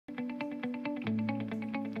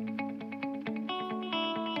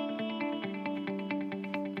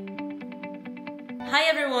Hi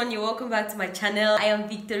everyone, you're welcome back to my channel. I am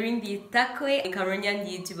bihtakwe, a Cameroonian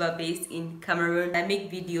YouTuber based in Cameroon. I make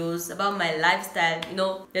videos about my lifestyle,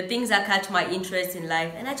 the things that catch my interest in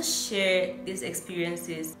life, and I just share these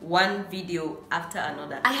experiences one video after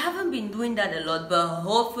another. I haven't been doing that a lot, but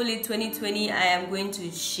hopefully 2020 I am going to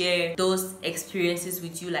share those experiences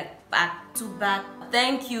with you like back to back.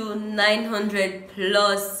 Thank you 900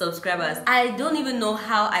 plus subscribers. I don't even know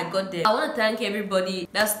how I got there. I want to thank everybody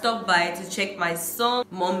that stopped by to check my song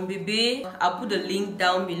Mon Bebe. I'll put the link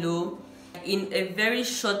down below. In a very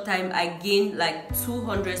short time I gained like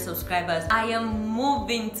 200 subscribers. I am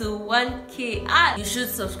moving to 1K. You should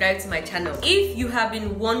subscribe to my channel. If you have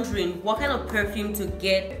been wondering what kind of perfume to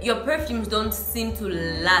get, your perfumes don't seem to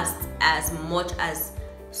last as much as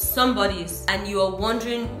somebody's, and you are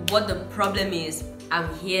wondering what the problem is,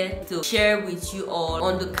 I'm here to share with you all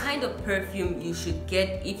on the kind of perfume you should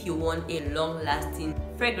get if you want a long-lasting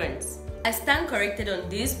fragrance. I stand corrected on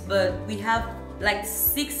this, but we have like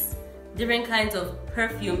 6 different kinds of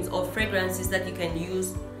perfumes or fragrances that you can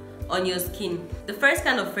use on your skin. The first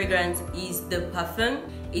kind of fragrance is the parfum.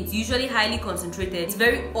 It's usually highly concentrated. It's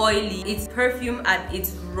very oily. It's perfume at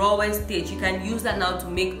its rawest stage. You can use that now to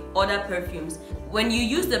make other perfumes. When you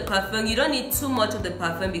use the parfum, you don't need too much of the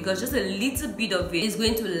parfum because just a little bit of it is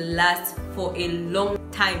going to last for a long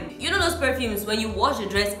time. You know those perfumes, when you wash the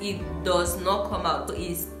dress, it does not come out. So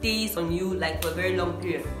it stays on you like for a very long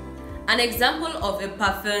period. An example of a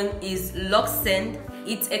parfum is L'Occitane.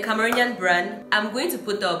 It's a Cameroonian brand. I'm going to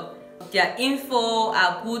put up their info.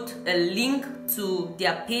 I'll put a link to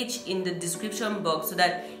their page in the description box so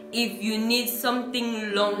that if you need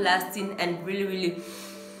something long lasting and really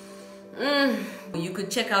you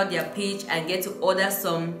could check out their page and get to order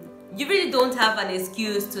some. You really don't have an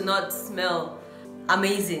excuse to not smell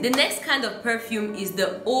amazing. The next kind of perfume is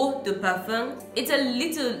the eau de parfum. It's a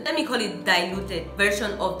little, let me call it, diluted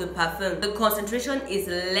version of the parfum. The concentration is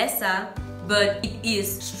lesser, but it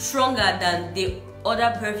is stronger than the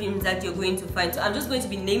other perfumes that you're going to find. So I'm just going to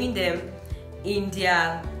be naming them in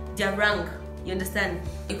their rank. You understand?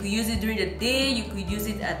 You could use it during the day, you could use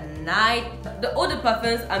it at night. The eau de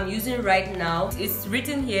parfums I'm using right now, it's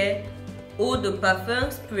written here eau de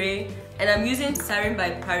parfum spray, and I'm using Sarin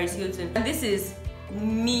by Paris Hilton. And this is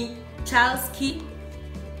Michalski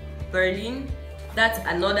Berlin. That's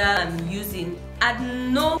another I'm using. At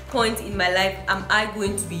no point in my life am I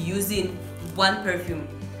going to be using one perfume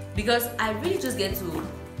because I really just get to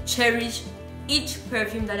cherish each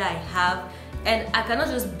perfume that I have, and I cannot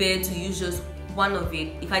just bear to use just one of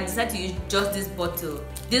it. If I decide to use just this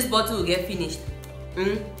bottle will get finished,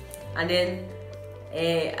 and then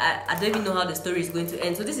I don't even know how the story is going to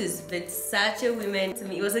end. So this is Versace Women. To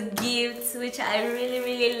me, it was a gift which I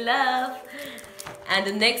really love. And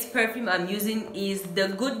the next perfume I'm using is the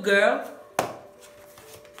Good Girl.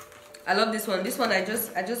 I love this one. This one I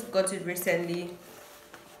just got it recently.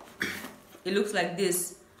 It looks like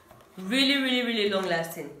this. Really long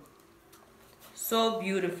lasting. So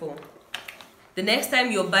beautiful. The next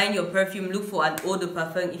time you're buying your perfume, look for an eau de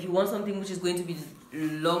parfum if you want something which is going to be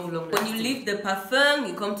long lasting. When you leave the parfum,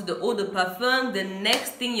 you come to the eau de parfum. The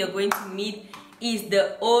next thing you're going to meet is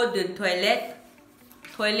the eau de toilette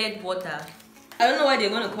water. I don't know why they're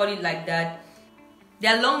going to call it like that.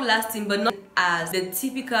 They're long lasting but not as the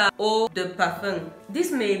typical eau de parfum.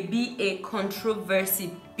 This may be a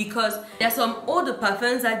controversy because there are some eau de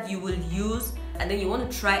parfums that you will use and then you want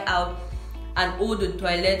to try out an eau de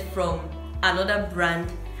toilette from another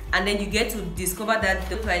brand, and then you get to discover that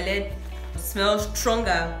the toilette smells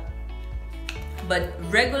stronger. But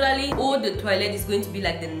regularly, eau de toilette is going to be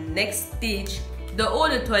like the next stage. The eau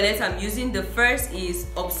de toilette I'm using, the first is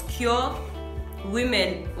Obscure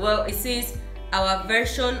Women. Well, it says our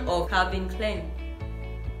version of Calvin Klein.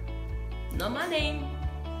 Not my name.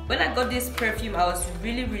 When I got this perfume, I was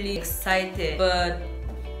really excited, but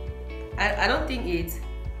I don't think it's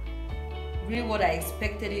really what I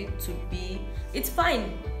expected it to be. It's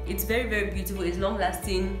fine. It's very beautiful. It's long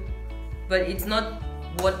lasting, but it's not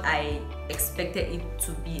what I expected it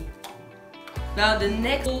to be. Now the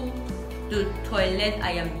next eau de toilette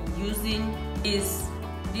I am using is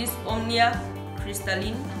this Omnia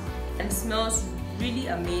Crystalline, and smells really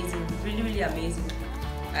amazing. Really amazing.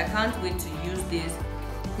 I can't wait to use this.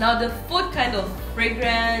 Now the fourth kind of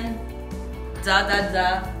fragrance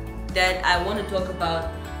that I want to talk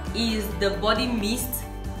about is the body mist.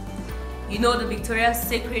 You know, the Victoria's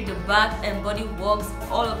Secret, the Bath and Body Works,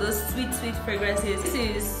 all of those sweet fragrances. This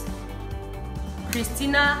is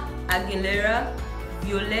Christina Aguilera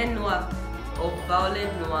Violet Noir or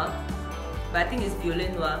Violet Noir, but I think it's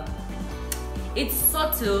Violet Noir. It's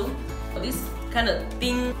subtle. This kind of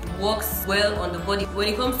thing works well on the body. When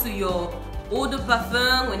it comes to your eau de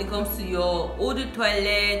parfum, when it comes to your eau de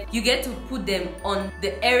toilette, you get to put them on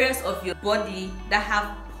the areas of your body that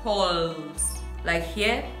have pores. Like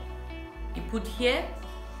here, you put here,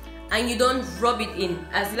 and you don't rub it in.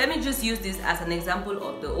 Let me just use this as an example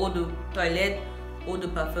of the eau de toilette, eau de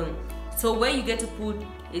parfum. So where you get to put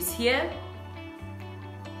is here.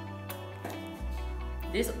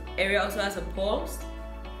 This area also has a pores.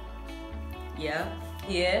 Yeah,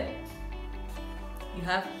 here. You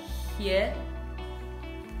have here,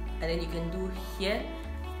 and then you can do here,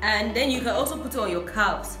 and then you can also put it on your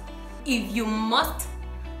calves. If you must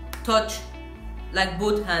touch like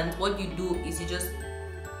both hands, what you do is you just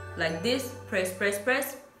like this, press,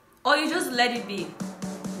 or you just let it be.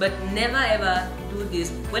 But never ever do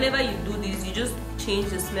this. Whenever you do this, you just change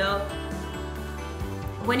the smell.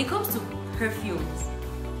 When it comes to perfumes,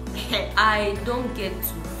 I don't get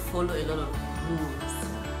to follow a lot of rules.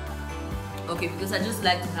 Okay, because I just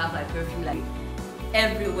like to have my perfume like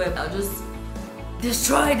everywhere. I'll just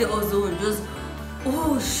destroy the ozone. Just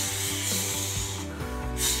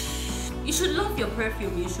you should love your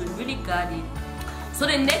perfume. You should really guard it. So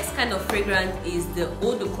the next kind of fragrance is the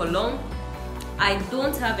eau de cologne. I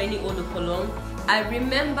don't have any eau de cologne. I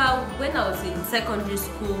remember when I was in secondary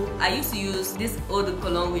school, I used to use this eau de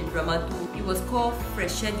cologne with Ramatu. It was called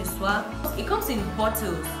Fraîcheur du Soir. It comes in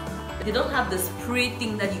bottles. They don't have the spray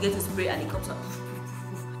thing that you get to spray and it comes out.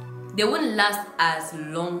 They won't last as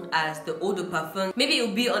long as the eau de parfum. Maybe it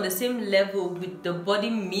will be on the same level with the body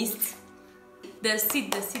mist. The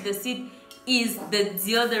seed is the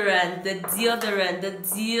deodorant.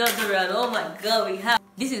 Oh my god,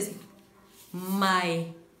 this is my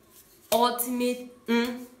ultimate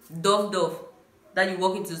Dove that you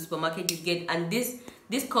walk into the supermarket you get, and this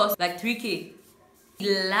costs like 3K.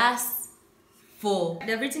 It lasts for,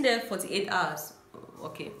 they've written there 48 hours.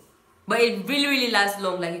 Okay, but it really lasts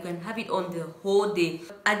long. Like you can have it on the whole day.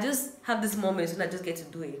 I just have this moment when I just get to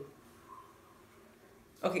do it.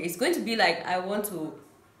 Okay, it's going to be like I want to,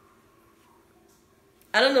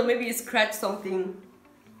 I don't know, maybe scratch something,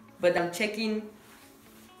 but I'm checking,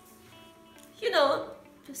 you know,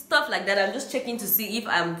 stuff like that. I'm just checking to see if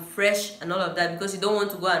I'm fresh and all of that, because you don't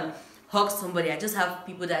want to go and hug somebody. I just have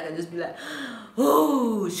people that I can just be like,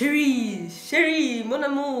 oh, chérie, mon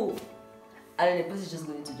amour, and then the person is just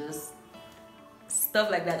going to just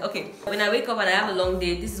stuff like that. Okay, when I wake up and I have a long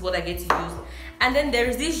day, this is what I get to use. And then there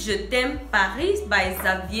is this Je t'aime Paris by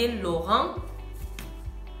Xavier Laurent.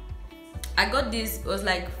 I got this, it was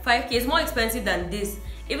like 5K. It's more expensive than this,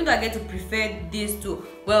 even though I get to prefer this too.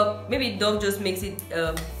 Well, maybe Dove just makes it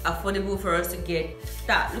affordable for us to get.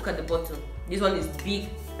 Look at the bottle. This one is big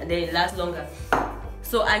and then it lasts longer.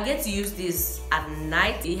 So I get to use this at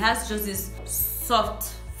night. It has just this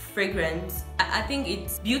soft fragrance. I think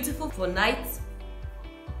it's beautiful for night.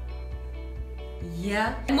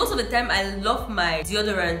 Yeah. And most of the time I love my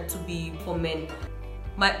deodorant to be for men.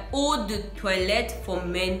 My eau de toilette for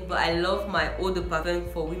men, but I love my eau de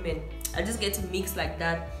parfum for women. I just get to mix like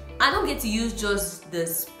that. I don't get to use just the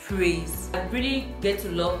sprays. I really get to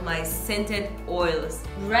love my scented oils.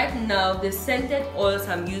 Right now, the scented oils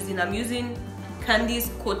I'm using Candice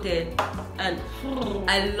Coated, and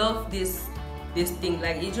I love this thing.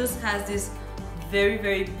 Like it just has this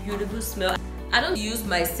very beautiful smell. I don't use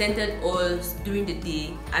my scented oils during the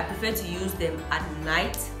day. I prefer to use them at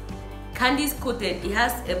night. Candice Coated, it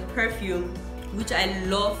has a perfume which I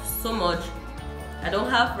love so much. I don't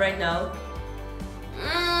have right now.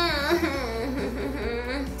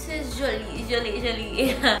 It's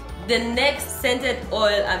jolly. The next scented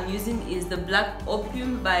oil I'm using is the Black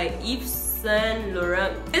Opium by Yves Saint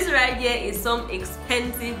Laurent. This right here is some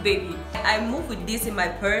expensive baby. I move with this in my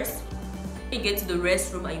purse. You get to the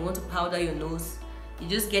restroom and you want to powder your nose, you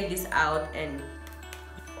just get this out and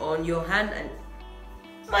on your hand, and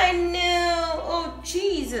my nail, oh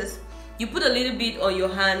Jesus, you put a little bit on your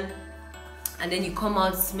hand and then you come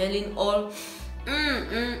out smelling all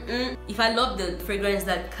If I love the fragrance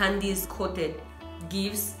that Candice Coated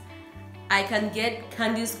gives, I can get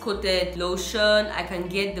Candice Coated lotion, I can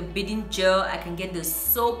get the bedding gel, I can get the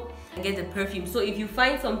soap, I can get the perfume. So if you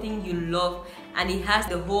find something you love and it has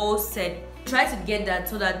the whole set, try to get that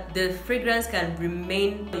so that the fragrance can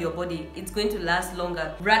remain on your body. It's going to last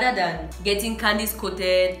longer rather than getting Candice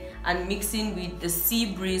Coated and mixing with the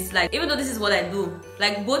sea breeze. Like, even though this is what I do,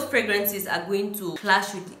 like both fragrances are going to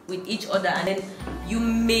clash with each other, and then you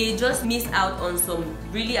may just miss out on some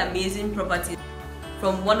really amazing properties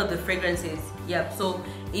from one of the fragrances. Yeah, so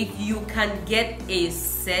if you can get a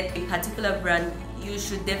set, a particular brand, you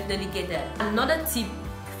should definitely get that. Another tip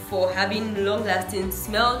for having long-lasting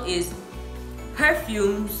smell is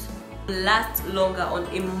perfumes last longer on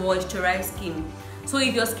a moisturized skin. So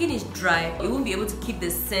if your skin is dry, you won't be able to keep the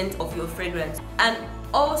scent of your fragrance. And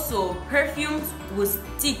also, perfumes will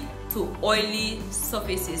stick to oily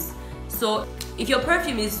surfaces. So if your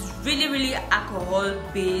perfume is really alcohol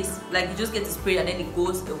based, like you just get to spray and then it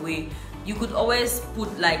goes away, you could always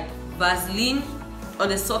put like Vaseline on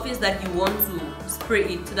the surface that you want to spray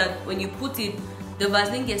it, so that when you put it, the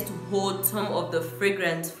Vaseline gets to hold some of the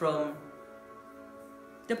fragrance from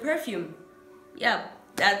the perfume. Yeah,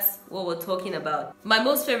 that's what we're talking about. My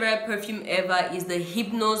most favorite perfume ever is the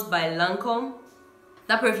Hypnose by Lancome.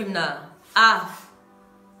 That perfume now, I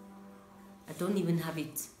don't even have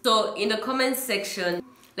it. So in the comment section,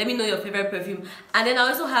 let me know your favorite perfume. And then I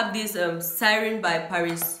also have this Siren by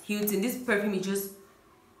Paris Hilton. This perfume is just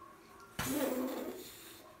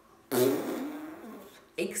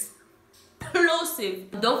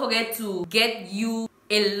explosive. Don't forget to get you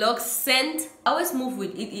a Lux scent. I always move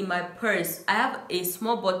with it in my purse. I have a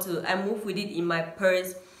small bottle. I move with it in my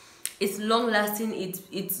purse. It's long lasting.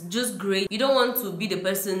 It's just great. You don't want to be the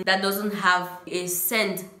person that doesn't have a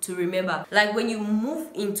scent to remember. Like when you move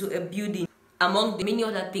into a building, among the many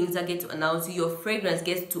other things that get to announce you, your fragrance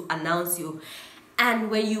gets to announce you. And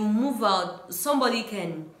when you move out,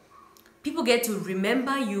 people get to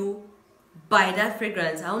remember you by that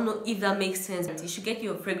fragrance. I don't know if that makes sense. You should get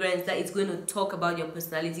your fragrance that is going to talk about your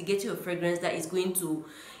personality. Get your fragrance that is going to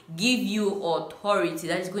give you authority,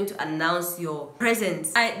 that is going to announce your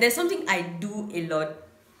presence. There's something I do a lot.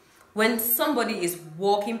 When somebody is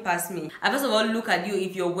walking past me, I first of all look at you.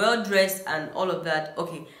 If you're well dressed and all of that,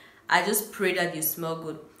 okay, I just pray that you smell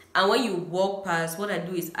good. And when you walk past, what I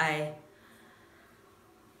do is I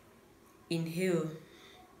inhale.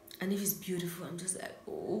 And if it's beautiful, I'm just like,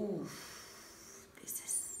 oh, this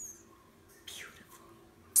is beautiful.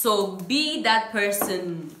 So be that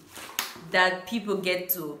person that people get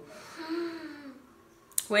to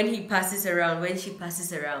when he passes around, when she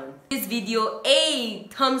passes around. This video, a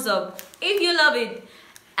thumbs up if you love it,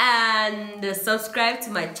 and subscribe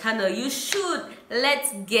to my channel. You should.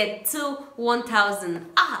 Let's get to 1,000.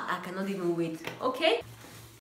 I cannot even wait. Okay.